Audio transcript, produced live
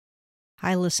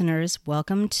Hi, listeners.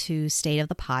 Welcome to State of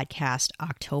the Podcast,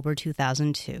 October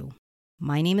 2002.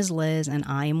 My name is Liz, and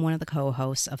I am one of the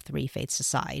co-hosts of Three Fates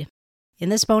Decide. In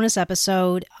this bonus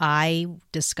episode, I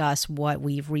discuss what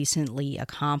we've recently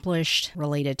accomplished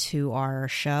related to our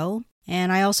show,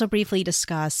 and I also briefly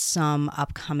discuss some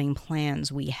upcoming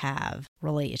plans we have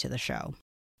related to the show.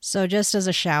 So just as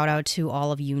a shout out to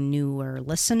all of you newer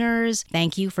listeners,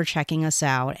 thank you for checking us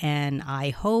out, and I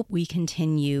hope we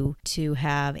continue to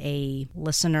have a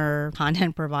listener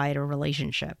content provider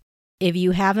relationship. If you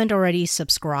haven't already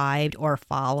subscribed or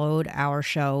followed our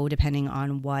show, depending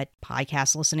on what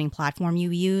podcast listening platform you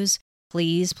use,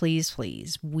 please,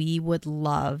 we would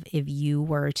love if you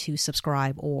were to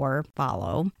subscribe or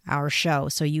follow our show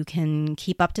so you can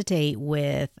keep up to date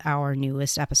with our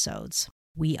newest episodes.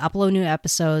 We upload new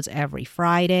episodes every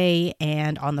Friday,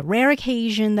 and on the rare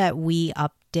occasion that we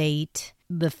update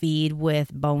the feed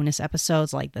with bonus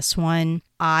episodes like this one,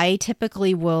 I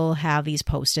typically will have these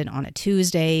posted on a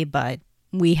Tuesday, but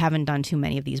we haven't done too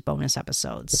many of these bonus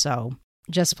episodes. So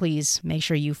just please make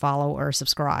sure you follow or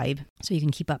subscribe so you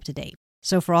can keep up to date.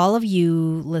 So for all of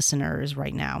you listeners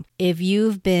right now, if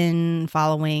you've been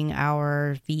following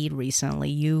our feed recently,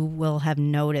 you will have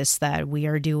noticed that we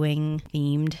are doing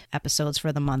themed episodes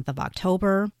for the month of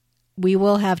October. We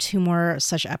will have 2 more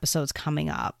such episodes coming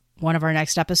up. One of our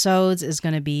next episodes is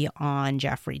going to be on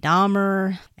Jeffrey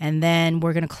Dahmer, and then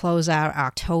we're going to close out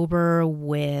October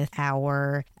with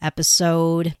our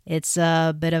episode. It's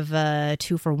a bit of a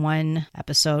 2-for-1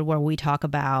 episode where we talk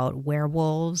about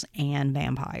werewolves and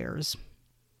vampires.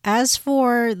 As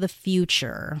for the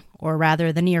future, or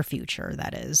rather the near future,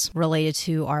 that is, related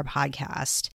to our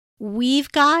podcast,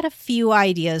 we've got a few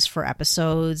ideas for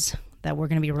episodes that we're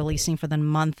going to be releasing for the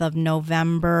month of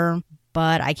November,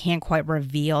 but I can't quite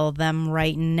reveal them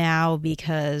right now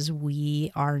because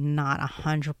we are not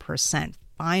 100%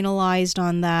 finalized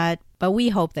on that, but we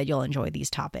hope that you'll enjoy these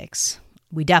topics.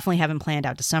 We definitely haven't planned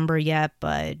out December yet,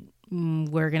 but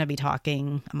we're going to be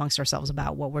talking amongst ourselves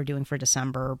about what we're doing for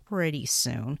December pretty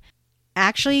soon.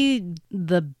 Actually,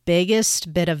 the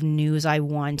biggest bit of news I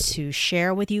want to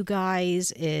share with you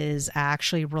guys is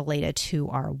actually related to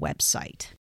our website.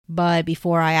 But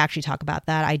before I actually talk about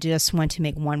that, I just want to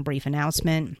make one brief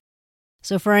announcement.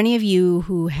 So for any of you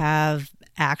who have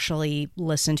actually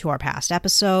listened to our past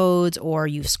episodes or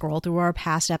you've scrolled through our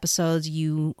past episodes,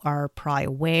 you are probably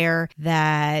aware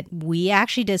that we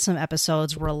actually did some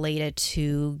episodes related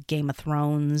to Game of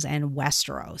Thrones and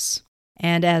Westeros.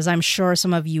 And as I'm sure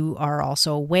some of you are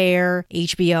also aware,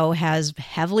 HBO has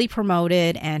heavily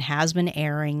promoted and has been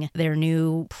airing their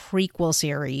new prequel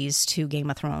series to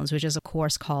Game of Thrones, which is of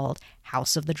course called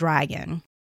House of the Dragon.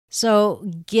 So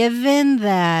given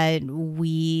that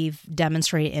we've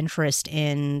demonstrated interest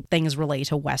in things related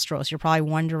to Westeros, you're probably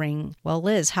wondering, well,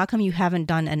 Liz, how come you haven't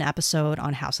done an episode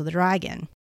on House of the Dragon?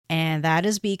 And that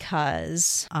is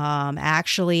because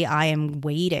actually I am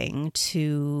waiting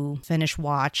to finish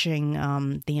watching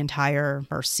the entire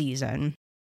first season.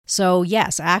 So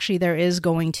yes, actually there is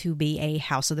going to be a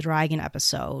House of the Dragon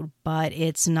episode, but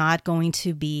it's not going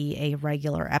to be a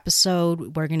regular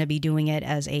episode. We're going to be doing it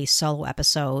as a solo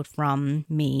episode from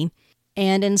me.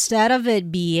 And instead of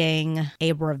it being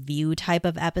a review type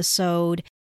of episode,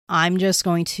 I'm just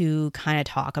going to kind of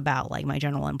talk about like my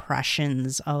general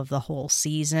impressions of the whole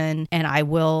season. And I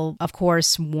will, of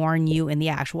course, warn you in the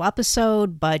actual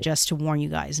episode, but just to warn you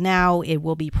guys now, it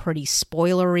will be pretty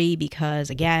spoilery because,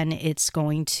 again, it's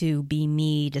going to be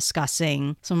me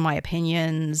discussing some of my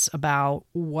opinions about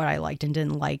what I liked and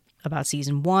didn't like about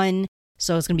season 1.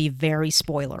 So it's going to be very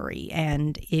spoilery.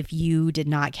 And if you did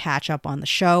not catch up on the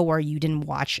show or you didn't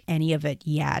watch any of it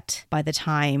yet by the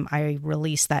time I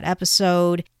release that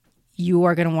episode, you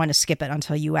are going to want to skip it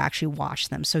until you actually watch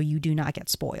them so you do not get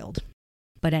spoiled.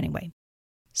 But anyway,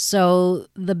 so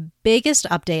the biggest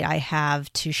update I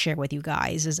have to share with you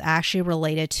guys is actually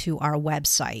related to our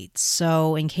website.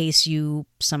 So in case you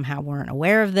somehow weren't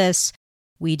aware of this,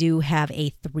 we do have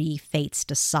a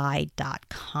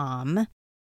threefatesdecide.com.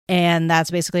 And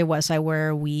that's basically a website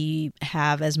where we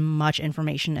have as much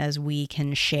information as we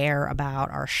can share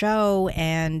about our show.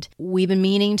 And we've been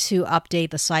meaning to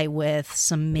update the site with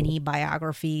some mini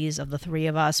biographies of the 3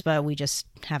 of us, but we just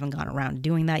haven't gotten around to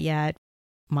doing that yet.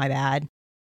 My bad.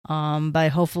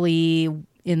 But hopefully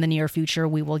in the near future,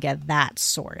 we will get that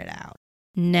sorted out.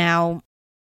 Now,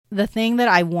 the thing that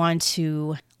I want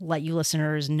to let you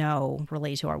listeners know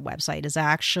related to our website is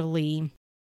actually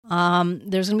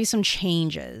there's going to be some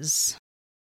changes.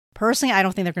 Personally, I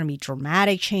don't think they're going to be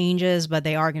dramatic changes, but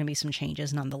they are going to be some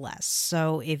changes nonetheless.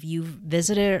 So if you've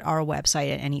visited our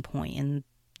website at any point in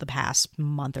the past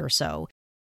month or so,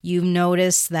 You've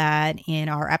noticed that in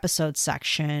our episode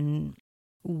section,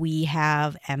 we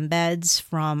have embeds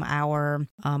from our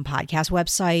podcast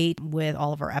website with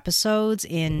all of our episodes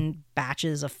in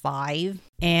batches of 5.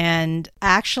 And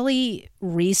actually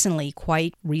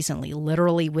quite recently,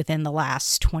 literally within the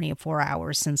last 24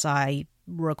 hours since I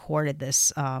recorded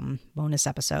this bonus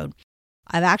episode,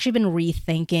 I've actually been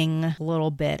rethinking a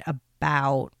little bit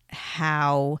about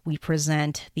how we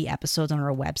present the episodes on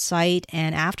our website.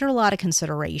 And after a lot of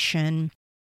consideration,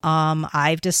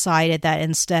 I've decided that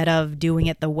instead of doing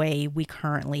it the way we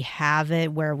currently have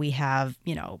it, where we have,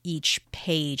 each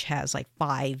page has like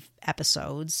 5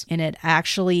 episodes in it,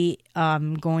 actually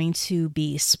going to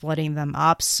be splitting them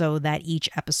up so that each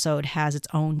episode has its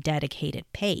own dedicated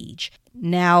page.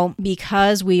 Now,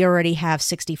 because we already have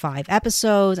 65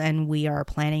 episodes and we are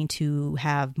planning to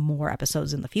have more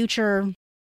episodes in the future,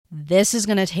 this is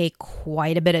going to take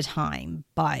quite a bit of time,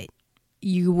 but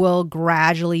you will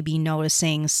gradually be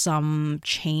noticing some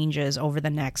changes over the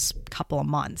next couple of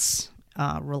months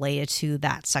related to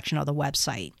that section of the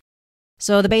website.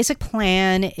 So the basic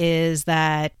plan is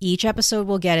that each episode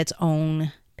will get its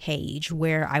own page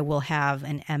where I will have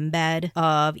an embed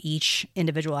of each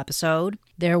individual episode.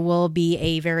 There will be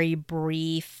a very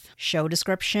brief show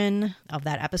description of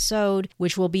that episode,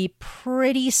 which will be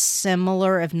pretty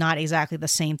similar, if not exactly the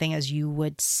same thing as you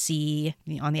would see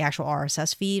on the actual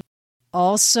RSS feed.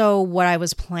 Also, what I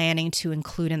was planning to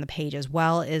include in the page as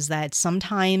well is that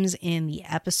sometimes in the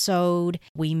episode,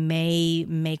 we may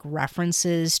make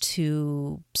references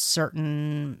to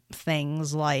certain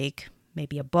things like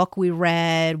maybe a book we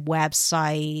read,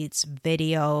 websites,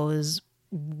 videos,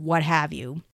 what have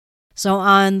you. So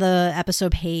on the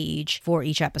episode page for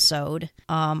each episode,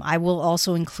 I will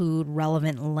also include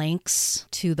relevant links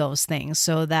to those things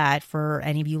so that for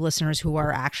any of you listeners who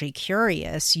are actually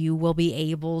curious, you will be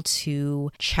able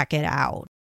to check it out.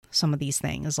 Some of these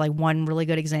things, like one really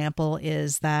good example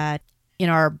is that in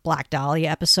our Black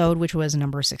Dahlia episode, which was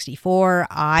number 64,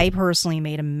 I personally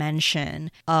made a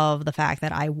mention of the fact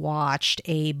that I watched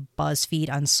a BuzzFeed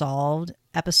Unsolved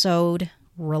episode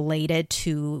related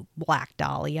to Black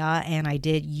Dahlia, and I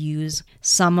did use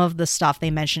some of the stuff they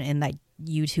mentioned in that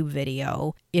YouTube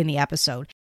video in the episode.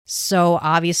 So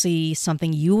obviously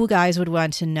something you guys would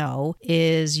want to know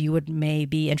is you would may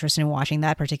be interested in watching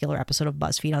that particular episode of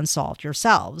BuzzFeed Unsolved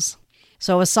yourselves.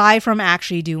 So aside from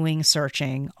actually doing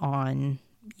searching on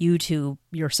YouTube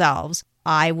yourselves,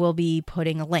 I will be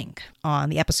putting a link on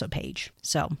the episode page.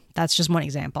 So that's just one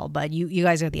example, but you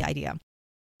guys get the idea.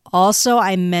 Also,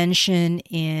 I mentioned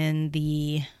in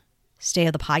the State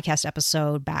of the Podcast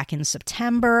episode back in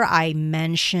September, I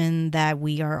mentioned that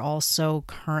we are also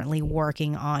currently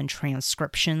working on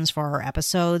transcriptions for our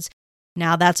episodes.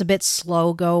 Now, that's a bit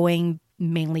slow going,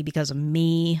 mainly because of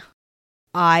me.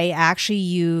 I actually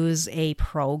use a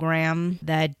program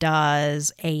that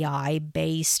does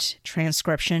AI-based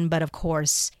transcription, but of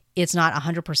course, it's not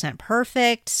 100%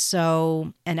 perfect,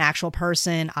 so an actual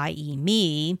person, i.e.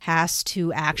 me, has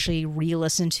to actually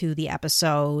re-listen to the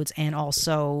episodes and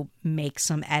also make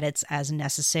some edits as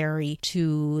necessary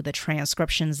to the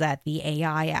transcriptions that the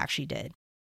AI actually did.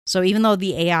 So even though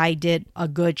the AI did a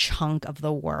good chunk of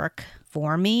the work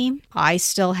for me, I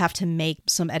still have to make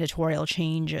some editorial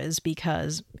changes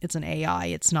because it's an AI,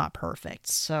 it's not perfect.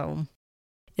 So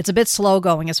it's a bit slow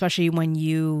going, especially when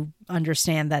you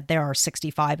understand that there are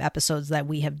 65 episodes that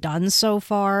we have done so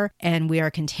far, and we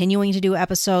are continuing to do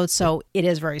episodes, so it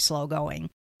is very slow going.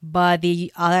 But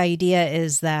the idea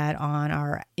is that on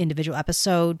our individual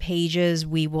episode pages,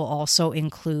 we will also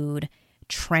include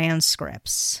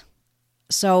transcripts.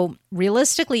 So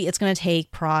realistically, it's going to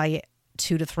take probably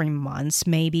 2 to 3 months,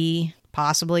 maybe,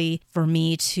 possibly, for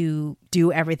me to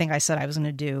do everything I said I was going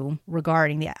to do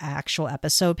regarding the actual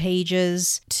episode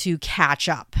pages to catch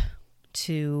up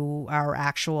to our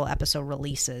actual episode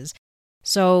releases.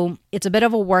 So it's a bit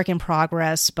of a work in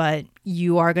progress, but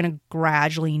you are going to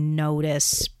gradually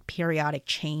notice periodic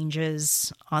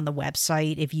changes on the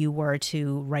website if you were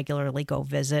to regularly go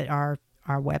visit our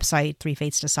website,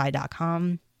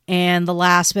 threefatesdecide.com. And the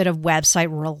last bit of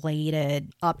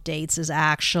website-related updates is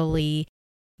actually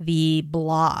the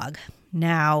blog.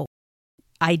 Now,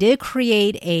 I did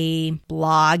create a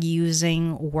blog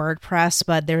using WordPress,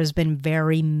 but there's been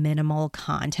very minimal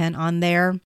content on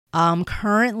there.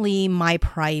 Currently, my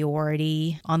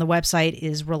priority on the website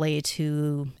is related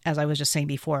to, as I was just saying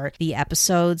before, the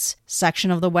episodes section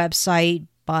of the website,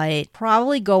 but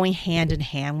probably going hand in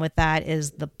hand with that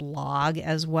is the blog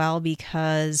as well,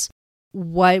 because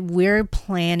what we're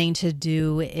planning to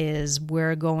do is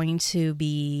we're going to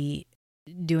be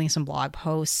doing some blog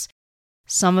posts.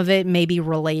 Some of it may be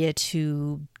related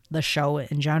to the show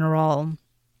in general.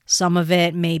 Some of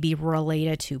it may be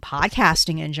related to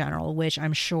podcasting in general, which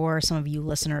I'm sure some of you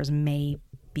listeners may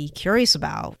be curious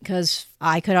about, because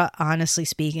I could honestly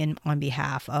speak on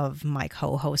behalf of my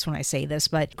co-host when I say this,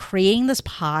 but creating this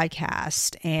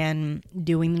podcast and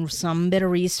doing some bit of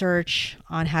research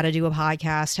on how to do a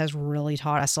podcast has really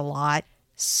taught us a lot.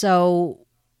 So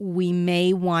we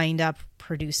may wind up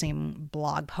producing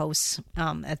blog posts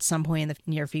at some point in the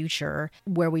near future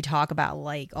where we talk about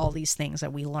like all these things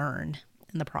that we learned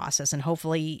in the process. And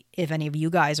hopefully, if any of you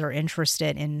guys are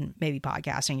interested in maybe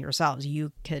podcasting yourselves,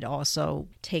 you could also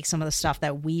take some of the stuff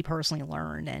that we personally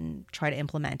learned and try to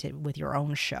implement it with your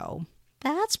own show.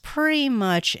 That's pretty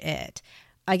much it.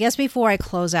 I guess before I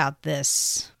close out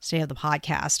this State of the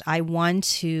Podcast, I want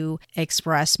to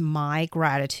express my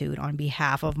gratitude on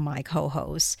behalf of my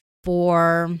co-hosts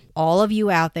for all of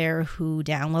you out there who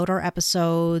download our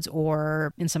episodes,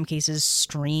 or in some cases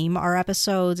stream our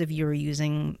episodes if you're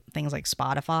using things like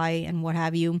Spotify and what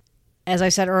have you. As I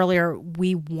said earlier,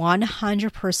 we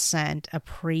 100%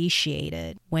 appreciate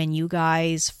it when you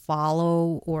guys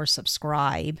follow or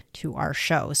subscribe to our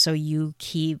show so you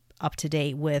keep up to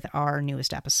date with our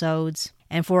newest episodes.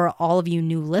 And for all of you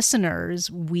new listeners,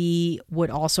 we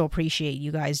would also appreciate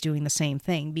you guys doing the same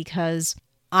thing, because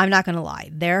I'm not going to lie,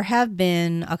 there have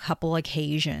been a couple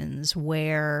occasions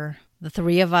where the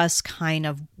three of us kind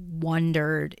of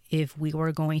wondered if we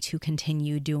were going to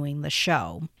continue doing the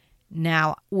show.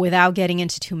 Now, without getting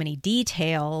into too many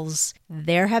details,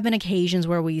 there have been occasions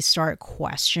where we start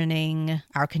questioning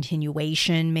our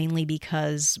continuation, mainly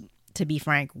because, to be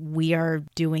frank, we are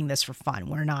doing this for fun.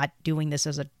 We're not doing this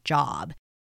as a job.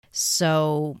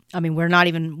 So, I mean,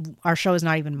 our show is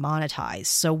not even monetized.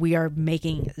 So we are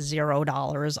making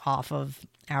 $0 off of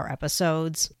our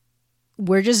episodes.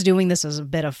 We're just doing this as a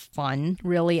bit of fun,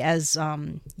 really, as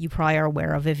you probably are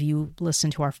aware of if you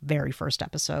listen to our very first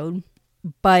episode.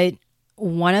 But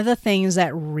one of the things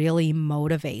that really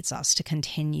motivates us to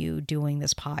continue doing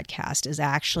this podcast is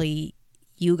actually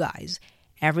you guys.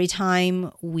 Every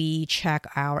time we check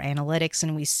our analytics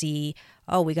and we see,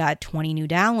 oh, we got 20 new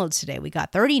downloads today, we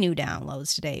got 30 new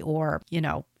downloads today, or,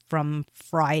 from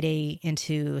Friday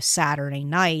into Saturday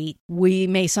night, we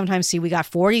may sometimes see we got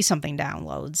 40 something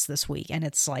downloads this week. And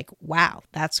it's like, wow,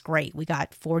 that's great. We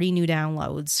got 40 new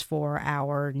downloads for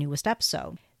our newest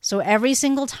episode. So every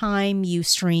single time you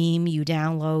stream, you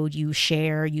download, you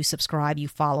share, you subscribe, you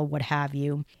follow, what have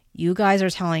you, you guys are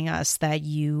telling us that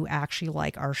you actually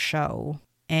like our show.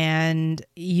 And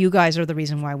you guys are the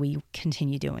reason why we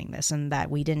continue doing this and that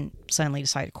we didn't suddenly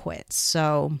decide to quit.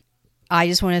 So I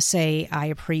just want to say I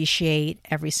appreciate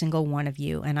every single one of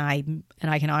you. And I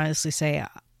can honestly say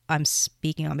I'm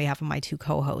speaking on behalf of my two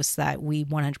co-hosts that we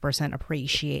 100%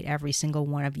 appreciate every single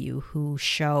one of you who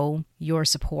show your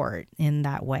support in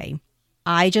that way.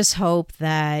 I just hope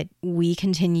that we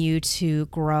continue to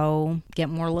grow, get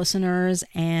more listeners,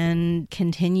 and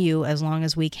continue as long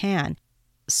as we can.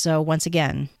 So once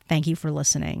again, thank you for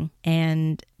listening,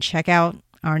 and check out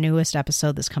our newest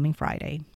episode this coming Friday.